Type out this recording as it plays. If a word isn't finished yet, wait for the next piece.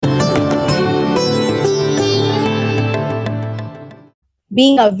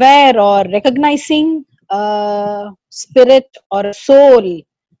being aware or recognizing a spirit or a soul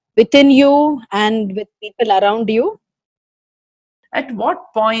within you and with people around you. At what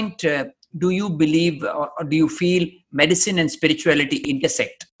point do you believe or do you feel medicine and spirituality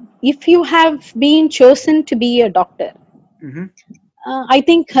intersect? If you have been chosen to be a doctor, I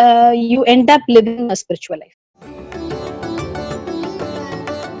think you end up living a spiritual life.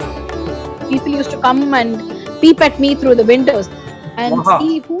 People used to come and peep at me through the windows and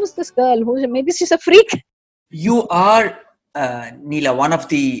see who's this girl, maybe she's a freak. You are, Neela, one of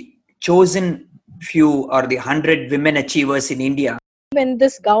the chosen few or the 100 women achievers in India. When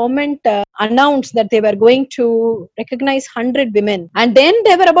this government announced that they were going to recognize 100 women, and then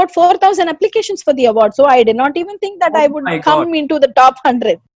there were about 4,000 applications for the award, so I did not even think that I would come into the top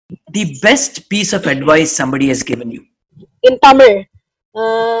 100. The best piece of advice somebody has given you? In Tamil,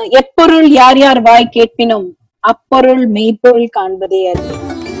 எப்பொருள் யார் யார் வாய் கேட்பினும் அப்பொருள் மெய்ப்பொருள் காண்பதே அறிவு.